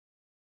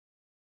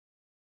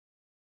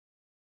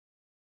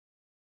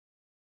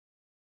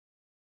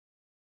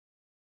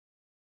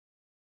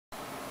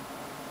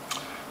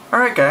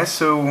Alright guys,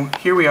 so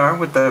here we are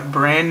with the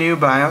brand new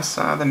BIOS,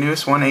 the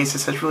newest one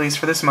ASUS has released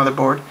for this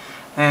motherboard.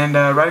 And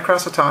right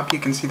across the top you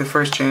can see the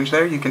first change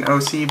there. You can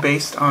OC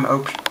based on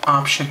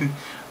option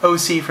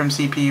OC from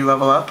CPU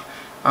level up,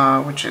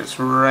 which is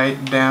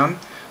right down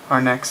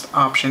our next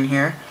option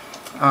here,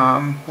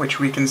 which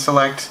we can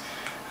select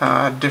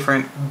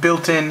different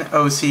built-in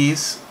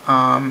OCs,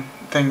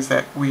 things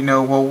that we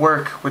know will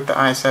work with the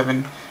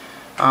i7.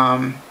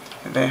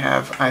 They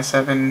have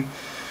i7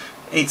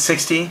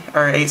 860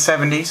 or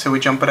 870, so we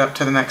jump it up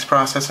to the next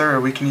processor, or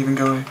we can even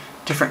go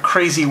different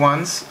crazy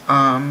ones.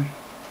 Other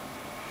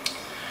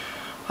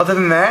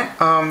than that,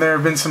 there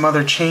have been some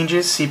other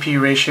changes.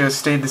 CPU ratio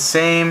stayed the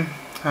same.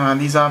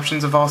 These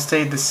options have all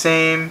stayed the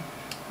same.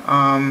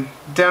 Down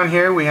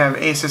here we have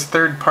ASUS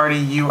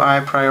third-party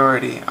UI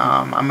priority.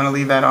 I'm going to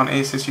leave that on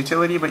ASUS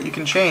utility, but you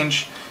can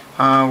change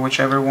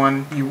whichever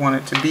one you want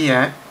it to be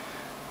at.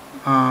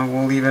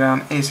 We'll leave it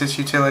on ASUS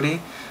utility.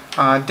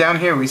 Down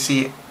here we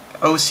see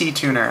OC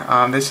Tuner.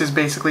 This is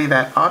basically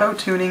that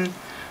auto-tuning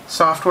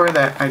software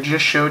that I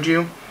just showed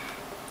you,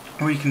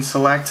 where you can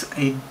select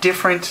a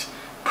different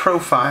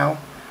profile.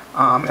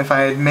 If I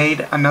had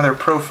made another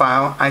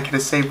profile, I could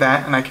have saved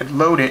that and I could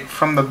load it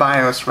from the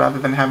BIOS rather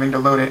than having to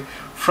load it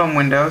from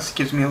Windows. It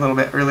gives me a little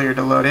bit earlier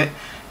to load it.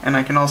 And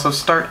I can also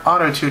start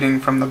auto-tuning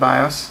from the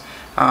BIOS.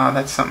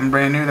 That's something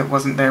brand new that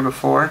wasn't there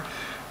before.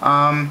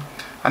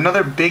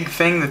 Another big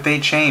thing that they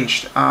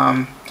changed.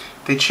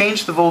 They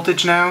changed the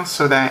voltage now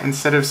so that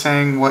instead of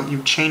saying what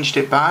you've changed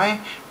it by,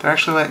 they're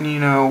actually letting you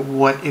know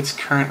what it's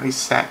currently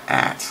set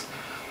at.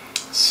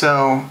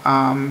 So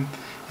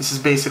this is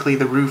basically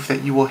the roof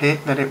that you will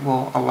hit, that it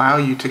will allow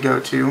you to go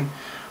to.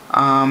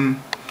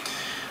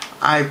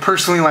 I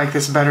personally like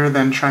this better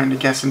than trying to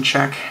guess and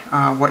check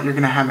what you're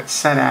going to have it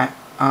set at.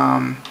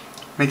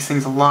 Makes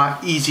things a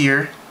lot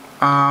easier.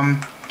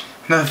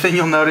 Another thing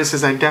you'll notice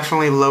is I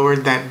definitely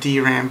lowered that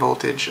DRAM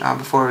voltage.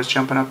 Before I was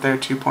jumping up there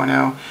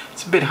 2.0.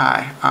 It's a bit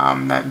high.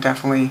 That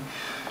definitely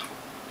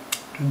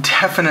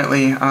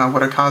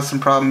would have caused some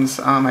problems.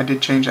 I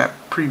did change that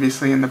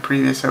previously in the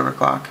previous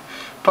overclock.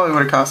 Probably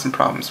would have caused some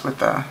problems with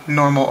the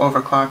normal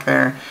overclock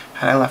there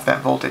had I left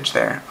that voltage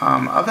there.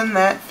 Other than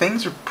that,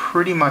 things are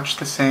pretty much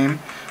the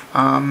same.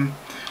 Got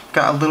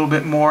a little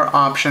bit more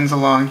options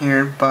along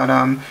here, but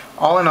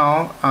all in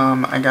all,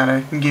 I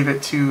gotta give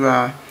it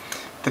to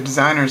the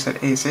designers at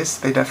ASUS.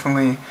 They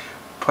definitely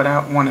put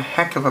out one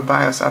heck of a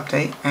BIOS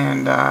update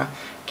and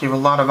gave a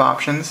lot of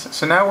options.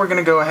 So now we're going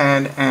to go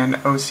ahead and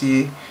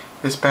OC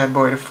this bad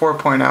boy to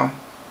 4.0.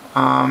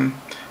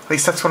 At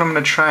least that's what I'm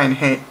going to try and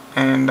hit,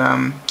 and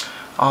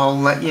I'll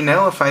let you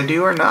know if I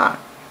do or not.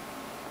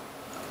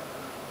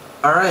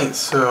 Alright,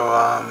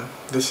 so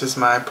this is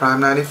my Prime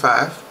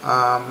 95.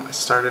 I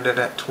started it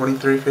at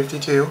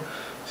 2352,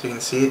 so you can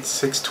see it's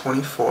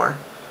 624.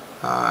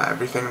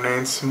 Everything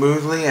ran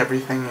smoothly,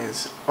 everything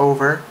is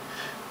over.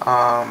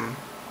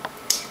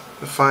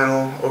 The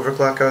final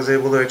overclock I was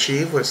able to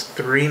achieve was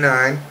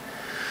 3.9.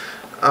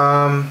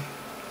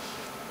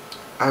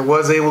 I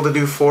was able to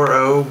do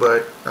 4.0,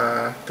 but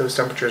those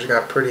temperatures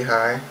got pretty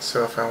high,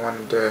 so if I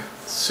wanted to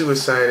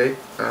suicide it,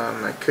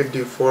 I could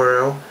do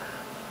 4.0,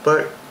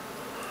 but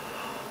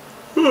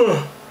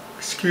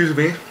excuse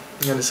me,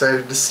 I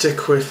decided to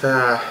stick with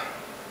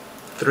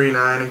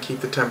 3.9 and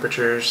keep the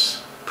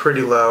temperatures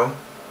pretty low.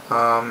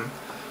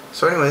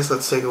 So anyways,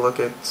 let's take a look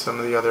at some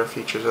of the other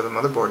features of the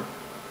motherboard.